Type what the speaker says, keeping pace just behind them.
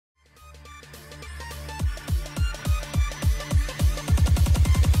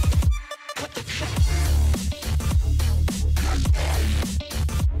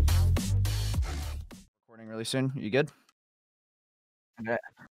really soon. You good? Okay.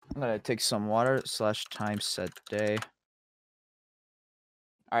 I'm gonna take some water / time set day.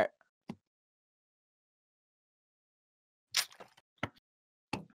 All right.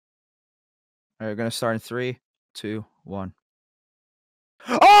 All right, we're gonna start in 3, 2, 1.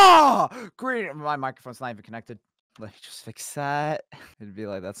 Oh! Green. My microphone's not even connected. Let me just fix that. It'd be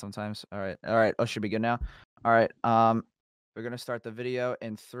like that sometimes. All right. All right. Oh, should be good now. All right. We're gonna start the video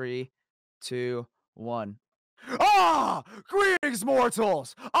in 3, 2, 1. Ah! Greetings,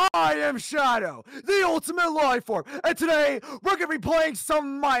 mortals! I am Shadow, the ultimate life form, and today we're gonna be playing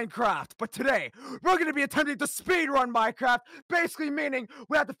some Minecraft. But today we're gonna be attempting to speedrun Minecraft, basically meaning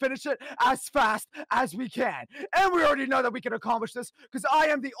we have to finish it as fast as we can. And we already know that we can accomplish this because I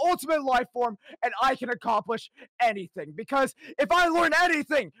am the ultimate life form and I can accomplish anything. Because if I learn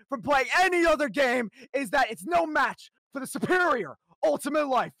anything from playing any other game, is that it's no match for the superior ultimate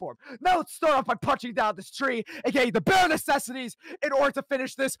life form. Now let's start off by punching down this tree, aka the bare necessities, in order to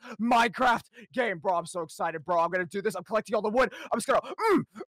finish this Minecraft game. Bro, I'm so excited, bro. I'm gonna do this. I'm collecting all the wood. I'm just gonna,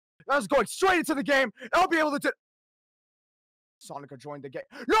 I was going straight into the game, and I'll be able to do. Sonica joined the game.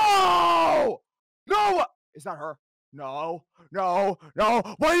 No! No! Is that her? No, no, no.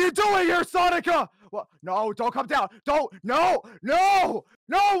 What are you doing here, Sonica? What? No, don't come down. Don't. No, no,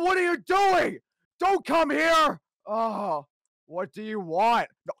 no. What are you doing? Don't come here. Oh. What do you want?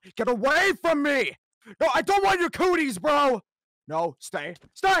 No, get away from me! No, I don't want your cooties, bro! No, stay.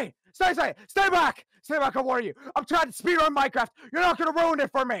 Stay! Stay, stay! Stay back! Stay back, I warn you. I'm trying to speedrun Minecraft. You're not gonna ruin it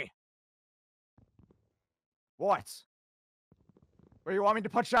for me! What? Where, you want me to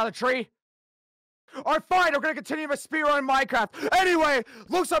punch down the tree? Alright, fine, I'm gonna continue my speedrunning Minecraft. Anyway,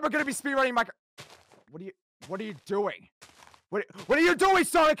 looks like we're gonna be speedrunning Minecraft. What are you doing? What are you doing,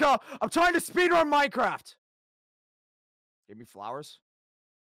 Sonica? I'm trying to speedrun Minecraft. Give me flowers.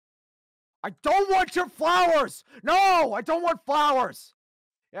 I don't want your flowers! No, I don't want flowers!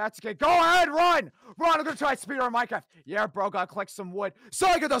 Yeah, that's okay. Go ahead, run! Run, I'm gonna try to speedrun Minecraft. Yeah, bro, gotta collect some wood.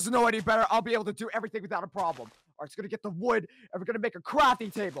 Sonica doesn't know any better. I'll be able to do everything without a problem. Alright, it's gonna get the wood, and we're gonna make a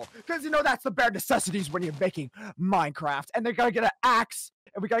crafting table. Because, you know, that's the bare necessities when you're making Minecraft. And they're gonna get an axe,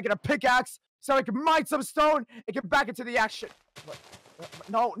 and we gotta get a pickaxe, so I can mine some stone and get back into the action.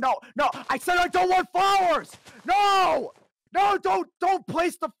 No, no, no! I said I don't want flowers! No! No, don't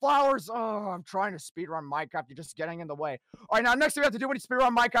place the flowers. Oh, I'm trying to speedrun Minecraft. You're just getting in the way. All right, now next thing we have to do when you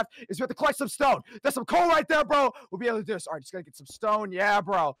speedrun Minecraft is we have to collect some stone. There's some coal right there, bro. We'll be able to do this. All right, just gotta get some stone. Yeah,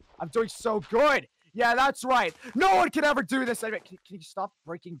 bro. I'm doing so good. Yeah, that's right. No one can ever do this. Anyway, can you stop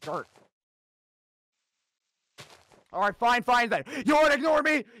breaking dirt? All right, fine then. You want to ignore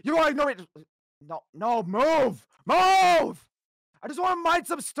me? You want to ignore me? No, move. Move! I just want to mine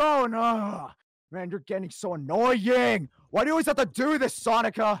some stone. Ugh. Man, you're getting so annoying. Why do you always have to do this,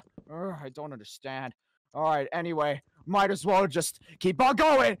 Sonica? I don't understand. All right, anyway, might as well just keep on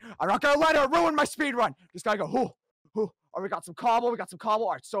going. I'm not gonna let it ruin my speed run. Just gotta go, All right, we got some cobble.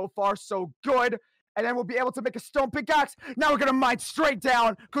 All right, so far, so good. And then we'll be able to make a stone pickaxe. Now we're gonna mine straight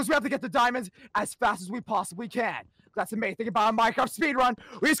down because we have to get the diamonds as fast as we possibly can. That's the main thing about a Minecraft speed run.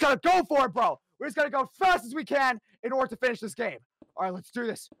 We just gotta go for it, bro. We just gotta go as fast as we can in order to finish this game. All right, let's do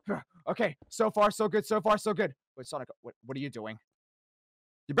this. Okay, so far, so good. Wait, Sonic, what are you doing?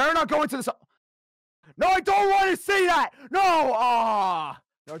 You better not go into this. No, I don't want to see that. No,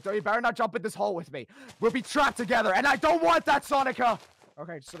 no, you better not jump in this hole with me. We'll be trapped together, and I don't want that, Sonica.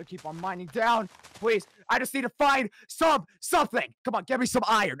 Okay, just gonna keep on mining down, please. I just need to find something. Come on, give me some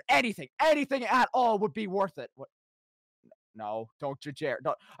iron. Anything at all would be worth it. What? No, don't you dare.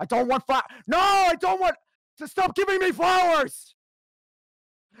 No, I don't want flowers. No, I don't want to stop giving me flowers.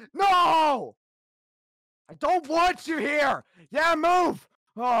 No! I don't want you here! Yeah, move!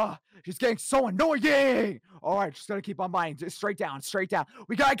 Oh, she's getting so annoying! Alright, just gonna keep on mining. Just straight down.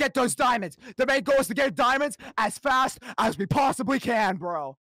 We gotta get those diamonds! The main goal is to get diamonds as fast as we possibly can,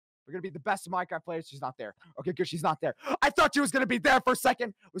 bro. We're gonna be the best Minecraft players. She's not there. Okay, good, she's not there. I thought she was gonna be there for a second.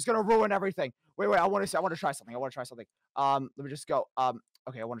 It was gonna ruin everything. Wait, I wanna try something. Let me just go.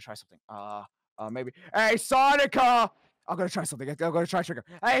 Okay, I wanna try something. Maybe. Hey, Sonica! I'm gonna try something. I'm gonna try trigger.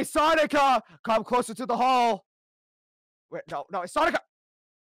 Hey, Sonica! Come closer to the hole. Wait, no, Sonica!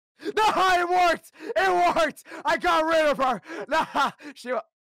 No, it worked! It worked! I got rid of her! Nah, she...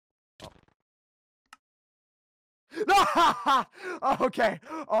 No! Okay.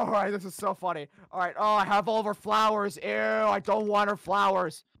 Alright, this is so funny. Alright, I have all of her flowers. Ew, I don't want her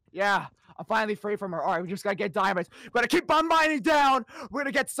flowers. Yeah. I'm finally free from her. All right, we just gotta get diamonds. We're gonna keep on mining down. We're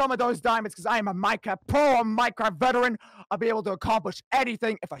gonna get some of those diamonds because I am a Minecraft pro, a Minecraft veteran. I'll be able to accomplish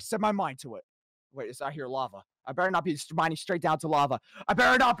anything if I set my mind to it. Wait, is that here lava? I better not be mining straight down to lava. I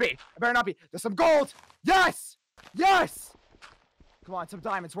better not be. There's some gold. Yes! Yes! Come on, some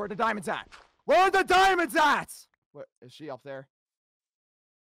diamonds. Where are the diamonds at? Where are the diamonds at? What, is she up there?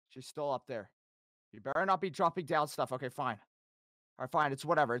 She's still up there. You better not be dropping down stuff. Okay, fine. All right, fine. It's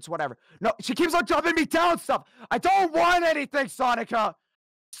whatever. No, she keeps on dropping me down stuff. I don't want anything, Sonica.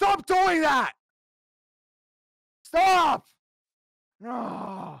 Stop doing that. Stop.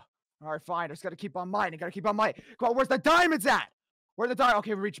 No. All right, fine. I just gotta keep on mining. Come on, where's the diamonds at? Where the diamonds?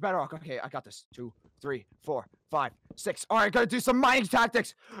 Okay, we reached bedrock. Okay, I got this. 2, 3, 4, 5, 6. All right, gotta do some mining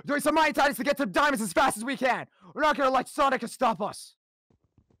tactics. Doing some mining tactics to get some diamonds as fast as we can. We're not gonna let Sonica stop us.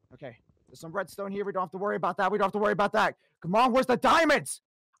 Okay, there's some redstone here. We don't have to worry about that. Come on, where's the diamonds?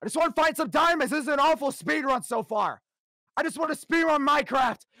 I just want to find some diamonds. This is an awful speed run so far. I just want to speedrun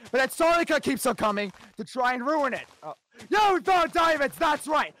Minecraft, but that Sonica keeps on coming to try and ruin it. Yeah, we found diamonds. That's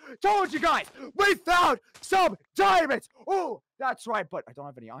right. Told you guys, we found some diamonds. Oh, that's right, but I don't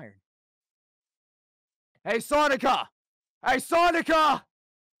have any iron. Hey, Sonica. Sonica.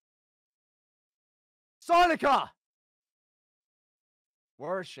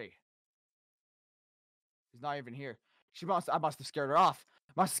 Where is she? She's not even here. I must have scared her off.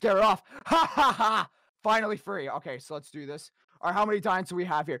 Ha ha ha. Finally free. Okay, so let's do this. All right, how many diamonds do we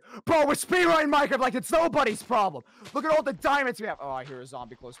have here? Bro, we're speedrunning Minecraft like it's nobody's problem. Look at all the diamonds we have. Oh, I hear a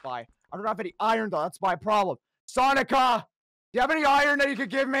zombie close by. I don't have any iron, though. That's my problem. Sonica! Do you have any iron that you could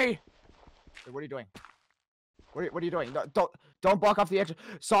give me? Wait, what are you doing? What are you doing? No, don't block off the edge.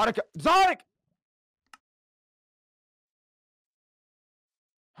 Sonic!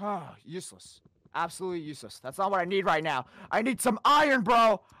 Useless. Absolutely useless. That's not what I need right now. I need some iron,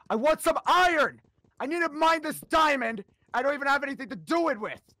 bro. I want some iron. I need to mine this diamond. I don't even have anything to do it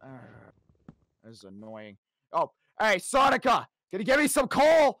with. This is annoying. Oh, hey, Sonica. Can you give me some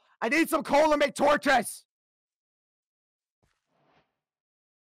coal? I need some coal to make torches.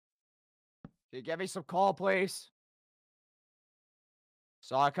 Can you give me some coal, please?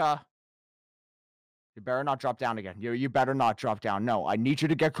 Sonica. You better not drop down again. You better not drop down. No, I need you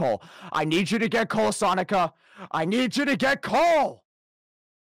to get coal. Sonica. I need you to get coal.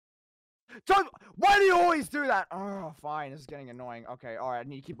 Why do you always do that? Oh, fine. This is getting annoying. Okay, all right. I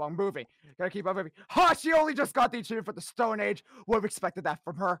need to keep on moving. Gotta keep on moving. Ha! She only just got the achievement for the Stone Age. Would have expected that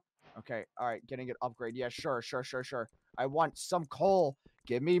from her. Okay, all right. Getting an upgrade. Yeah, sure. I want some coal.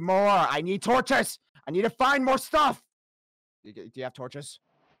 Give me more. I need torches. I need to find more stuff. Do you have torches?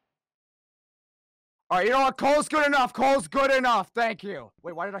 All right, you know what? Coal's good enough. Thank you.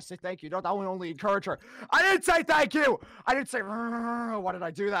 Wait, why did I say thank you? No, that would only encourage her. I didn't say thank you. I didn't say, why did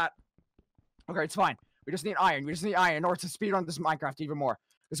I do that? Okay, it's fine. We just need iron. In order to speedrun this Minecraft even more.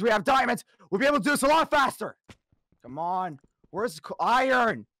 Because we have diamonds, we'll be able to do this a lot faster. Come on. Where's the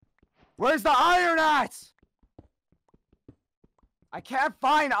iron? Where's the iron at? I can't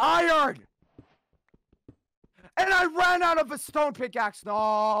find iron. And I ran out of a stone pickaxe.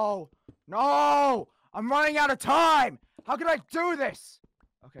 No. I'm running out of time. How can I do this?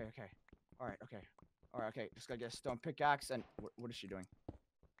 Okay. All right. Just gotta get a stone pickaxe. And what is she doing?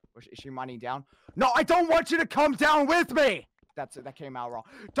 Is she mining down? No, I don't want you to come down with me. That came out wrong.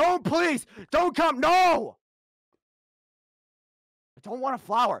 Don't come. No. I don't want a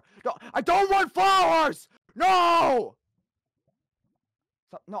flower. No, I don't want flowers. No.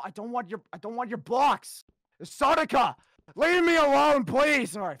 No, I don't want your blocks. Sonica, leave me alone,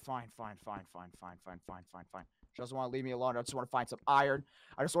 please. All right, fine. She doesn't want to leave me alone. I just want to find some iron.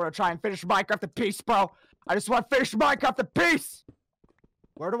 I just want to try and finish Minecraft in peace, bro. I just want to finish Minecraft in peace.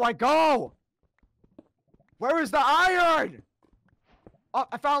 Where do I go? Where is the iron? Oh,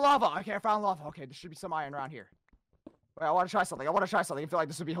 I found lava. Okay, I found lava. Okay, there should be some iron around here. Wait, I want to try something. I feel like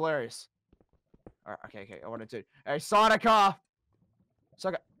this would be hilarious. All right, okay. I want to do. Hey, Sonica.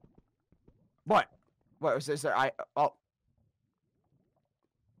 What? What was this? Oh.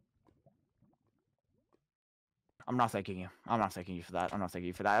 I'm not thanking you. For that.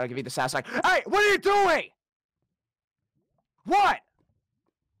 I'll give you the satisfaction. Hey, what are you doing? What?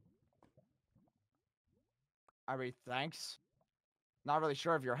 I mean, thanks. Not really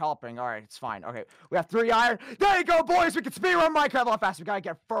sure if you're helping. All right, it's fine. Okay, we have 3 iron. There you go, boys. We can speedrun Minecraft a lot faster. We gotta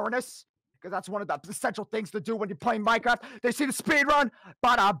get a furnace, because that's one of the essential things to do when you're playing Minecraft. They see the speedrun.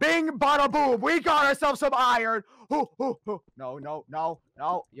 Bada bing, bada boom. We got ourselves some iron. No.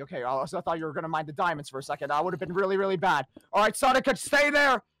 Okay, I also thought you were gonna mine the diamonds for a second. That would have been really, really bad. All right, Sonica, stay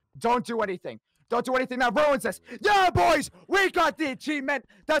there. Don't do anything. Don't do anything that ruins this. Yeah, boys, we got the achievement.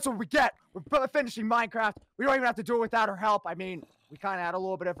 That's what we get. We're finishing Minecraft. We don't even have to do it without her help. I mean, we kind of had a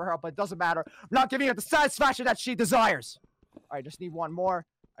little bit of her help, but it doesn't matter. I'm not giving her the satisfaction that she desires. All right, just need one more.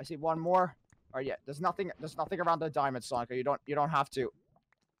 I see one more. All right, yeah. There's nothing around the diamond, Sonica. You don't have to.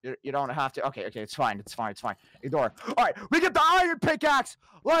 You don't have to. Okay, it's fine. It's fine. Ignore. All right, we get the iron pickaxe.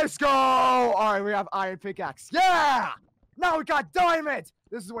 Let's go. All right, we have iron pickaxe. Yeah. Now we got diamonds.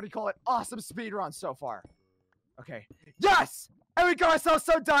 This is what you call it. Awesome speed run so far. Okay. Yes. And we got ourselves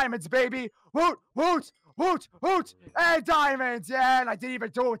some diamonds, baby. Woot, woot, woot, woot. And diamonds. Yeah, and I didn't even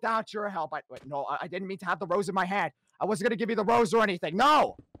do it without your help. Wait, no, I didn't mean to have the rose in my hand. I wasn't going to give you the rose or anything.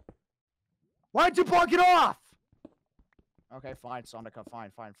 No. Why'd you block it off? Okay, fine, Sonica.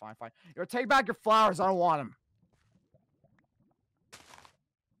 Fine. You take back your flowers. I don't want them.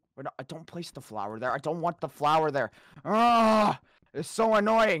 Wait, no, I don't place the flower there. I don't want the flower there. Ugh, it's so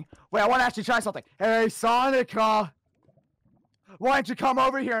annoying. Wait, I want to actually try something. Hey, Sonica. Why don't you come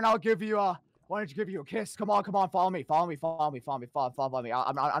over here and I'll give you a... Why don't you give you a kiss? Come on. Follow me. Follow me.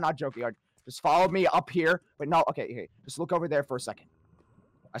 I'm not joking. Just follow me up here. Wait, no. Okay. Just look over there for a second.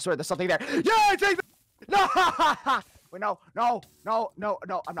 I swear there's something there. Yeah, take the... No! Wait, no.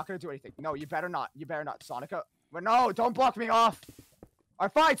 I'm not gonna do anything. No, you better not. Sonica. Wait, no, don't block me off. All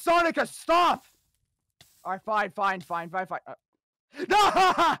right, fine, Sonica, stop. All right, fine.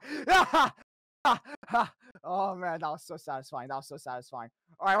 No! Oh man, that was so satisfying. All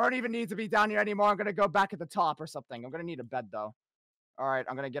right, I don't even need to be down here anymore. I'm gonna go back at the top or something. I'm gonna need a bed though. All right,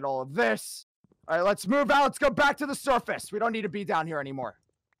 I'm gonna get all of this. All right, let's move out. Let's go back to the surface. We don't need to be down here anymore.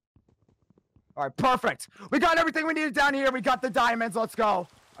 All right, perfect. We got everything we needed down here. We got the diamonds. Let's go.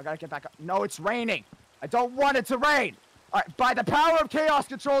 I gotta get back up. No, it's raining. I don't want it to rain. All right, by the power of chaos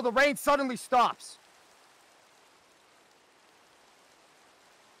control, the rain suddenly stops.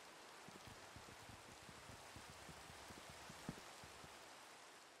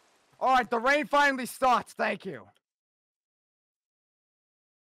 All right, the rain finally stopped. Thank you.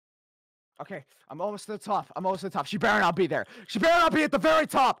 Okay, I'm almost to the top. She better not be there. She better not be at the very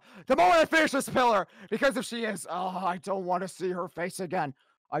top. The moment I finish this pillar, because if she is, oh, I don't want to see her face again.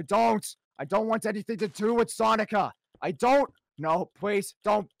 I don't want anything to do with Sonica. I don't. No, please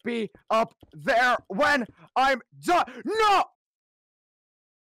don't be up there when I'm done. No!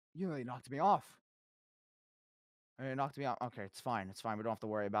 You really knocked me off. It knocked me out. Okay, it's fine. We don't have to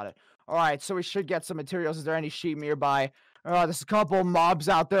worry about it. All right, so we should get some materials. Is there any sheep nearby? There's a couple mobs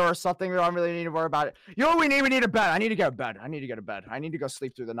out there or something. We don't really need to worry about it. You know what we need? We need a bed. I need to get a bed. I need to go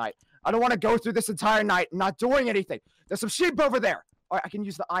sleep through the night. I don't want to go through this entire night not doing anything. There's some sheep over there. All right, I can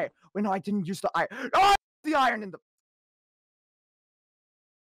use the iron. Wait, no, I didn't use the iron. Oh, the iron in the...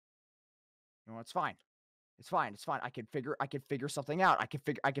 No, it's fine. It's fine. I can figure something out. I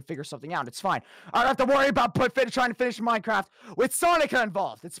can figure something out. It's fine. I don't have to worry about trying to finish Minecraft with Sonica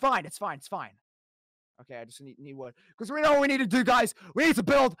involved. It's fine. Okay, I just need wood. Because we know what we need to do, guys. We need to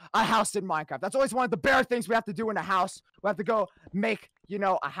build a house in Minecraft. That's always one of the bare things we have to do in a house. We have to go make,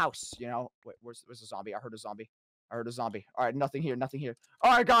 a house, Wait, where's the zombie? I heard a zombie. All right, nothing here.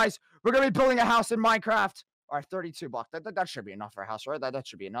 All right, guys. We're going to be building a house in Minecraft. All right, 32 blocks. That should be enough for a house, right? That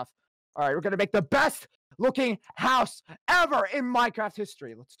should be enough. All right, we're going to make the best looking house ever in Minecraft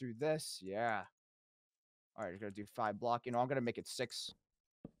history. Let's do this. Yeah. All right, we're going to do 5 block. I'm going to make it 6.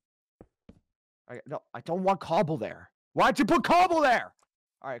 No, I don't want cobble there. Why'd you put cobble there?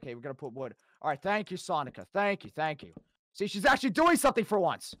 All right, okay, we're going to put wood. All right, thank you, Sonica. Thank you. See, she's actually doing something for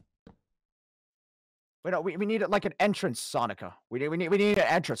once. Wait, no, we need it like an entrance, Sonica. We need an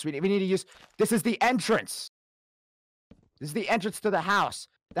entrance. We need to use... This is the entrance. This is the entrance to the house.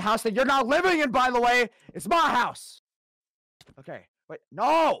 The house that you're not living in, by the way. It's my house. Okay, wait,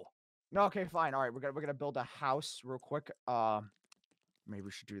 no. No, okay, fine. All right, we're gonna build a house real quick. Maybe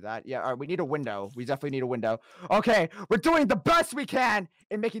we should do that. Yeah, all right, we need a window. We definitely need a window. Okay, we're doing the best we can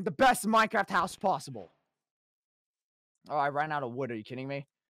in making the best Minecraft house possible. Oh, I ran out of wood. Are you kidding me?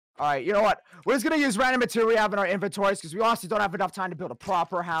 All right, you know what? We're just going to use random material we have in our inventories because we honestly don't have enough time to build a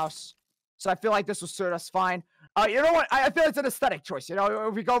proper house. So I feel like this will suit us fine. You know what? I feel it's an aesthetic choice.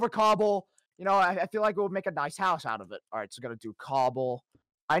 If we go over cobble, I feel like we'll make a nice house out of it. All right, so we're going to do cobble.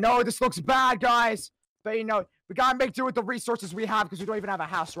 I know this looks bad, guys. But, we got to make do with the resources we have because we don't even have a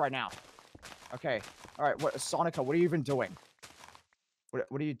house right now. Okay. All right, Sonica, what are you even doing? What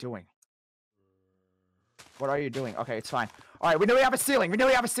are you doing? What are you doing? Okay, it's fine. All right, we know we have a ceiling. We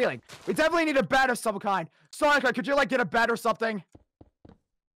definitely need a bed of some kind. Sonica, could you, get a bed or something?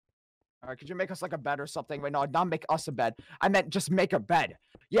 All right, could you make us, a bed or something? Wait, no, not make us a bed. I meant just make a bed.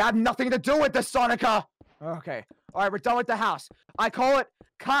 You have nothing to do with this, Sonica. Okay. All right, we're done with the house. I call it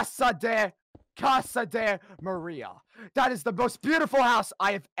Casa de Maria. That is the most beautiful house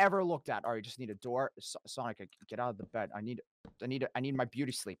I have ever looked at. All right, just need a door. Sonica, get out of the bed. I need my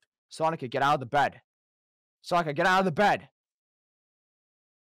beauty sleep. Sonica, get out of the bed. Sonica, get out of the bed.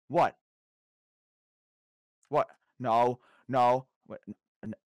 What? What? No, no.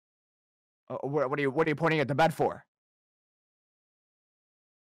 What are you pointing at the bed for?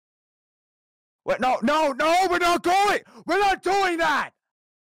 What? No, no, no, we're not going! We're not doing that!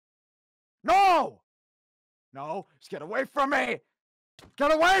 No! No, just get away from me!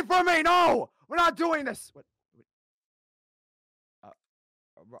 Get away from me! No! We're not doing this! What?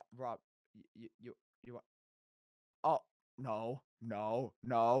 Rob, you oh, no, no,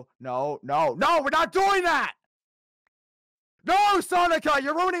 no, no, no, no, we're not doing that! No, Sonica,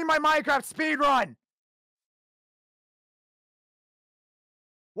 you're ruining my Minecraft speedrun!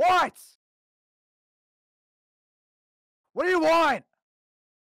 What? What do you want?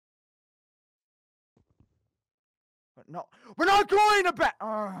 No, we're not going to bed!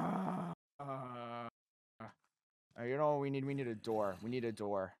 You know what we need? We need a door. We need a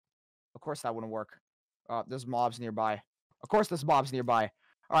door. Of course that wouldn't work. There's mobs nearby. Of course there's mobs nearby.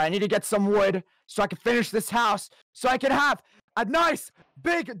 Alright, I need to get some wood so I can finish this house. So I can have a nice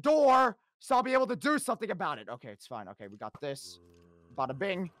big door so I'll be able to do something about it. Okay, it's fine. Okay, we got this. Bada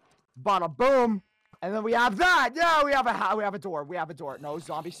bing. Bada boom. And then we have that. Yeah, we have a door. We have a door. No,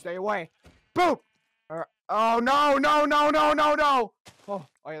 zombie, stay away. Boom. Oh, no, no, no, no, no, no. Oh,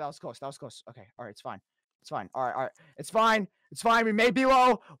 yeah, that was close. That was close. Okay, alright, it's fine. It's fine. Alright, alright. It's fine. It's fine. We may be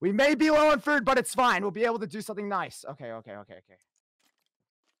low. We may be low on food, but it's fine. We'll be able to do something nice. Okay, okay, okay, okay.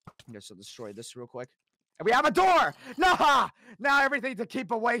 Okay, so destroy this real quick. And we have a door! Nah! Now everything to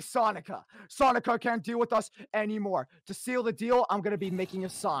keep away Sonica. Sonica can't deal with us anymore. To seal the deal, I'm gonna be making a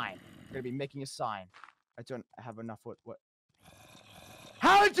sign. I'm gonna be making a sign. I don't have enough wood. What?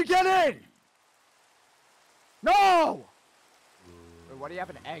 How did you get in? No! Wait, why do you have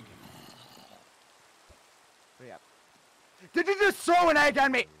an egg? What do you have? Did you just throw an egg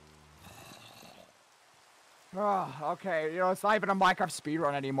at me? Oh, okay, you know, it's not even a Minecraft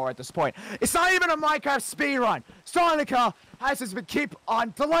speedrun anymore at this point. It's not even a Minecraft speedrun! Sonica has just been keep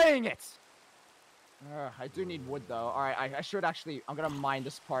on delaying it! I do need wood, though. Alright, I should actually... I'm gonna mine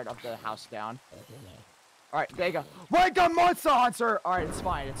this part of the house down. Alright, there you go. Wake up, Monster Hunter! Alright, it's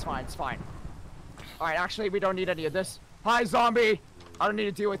fine, it's fine, it's fine. Alright, actually, we don't need any of this. Hi, zombie! I don't need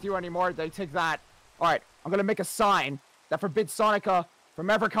to deal with you anymore. They take that. Alright, I'm gonna make a sign that forbids Sonica from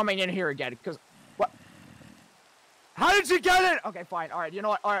ever coming in here again, because... What? How did you get it? Okay, fine. All right, you know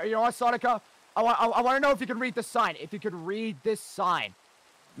what? All right, you know what, Sonica? I want to know if you can read this sign. If you could read this sign.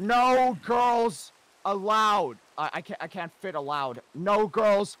 No girls allowed. I can't fit allowed. No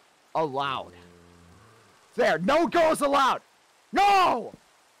girls allowed. There. No girls allowed. No!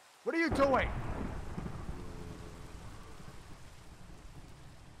 What are you doing?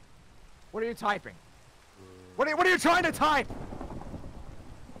 What are you typing? What are you trying to type?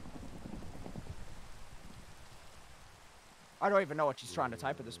 I don't even know what she's trying to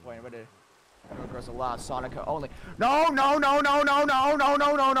type at this point. But no girls allowed. Sonica only. No, no, no, no, no, no, no,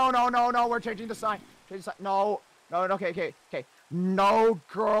 no, no, no, no, no, no. We're changing the sign. Change the sign. No, no, no. Okay, okay, okay. No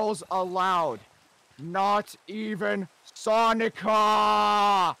girls allowed. Not even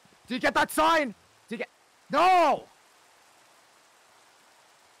Sonica. Do you get that sign? Do you get? No.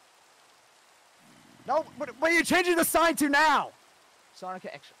 No. What are you changing the sign to now? Sonica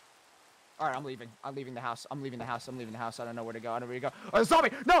extra. Alright, I'm leaving. I'm leaving the house. I'm leaving the house. I'm leaving the house. I don't know where to go. I don't know where to go. Oh,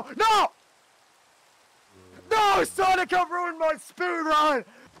 zombie! No! No! No! Sonica ruined my speed run!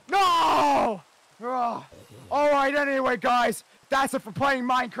 No! Alright, anyway, guys. That's it for playing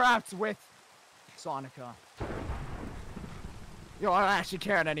Minecraft with Sonica. You know, I don't actually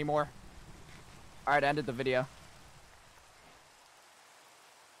care anymore. Alright, I ended the video.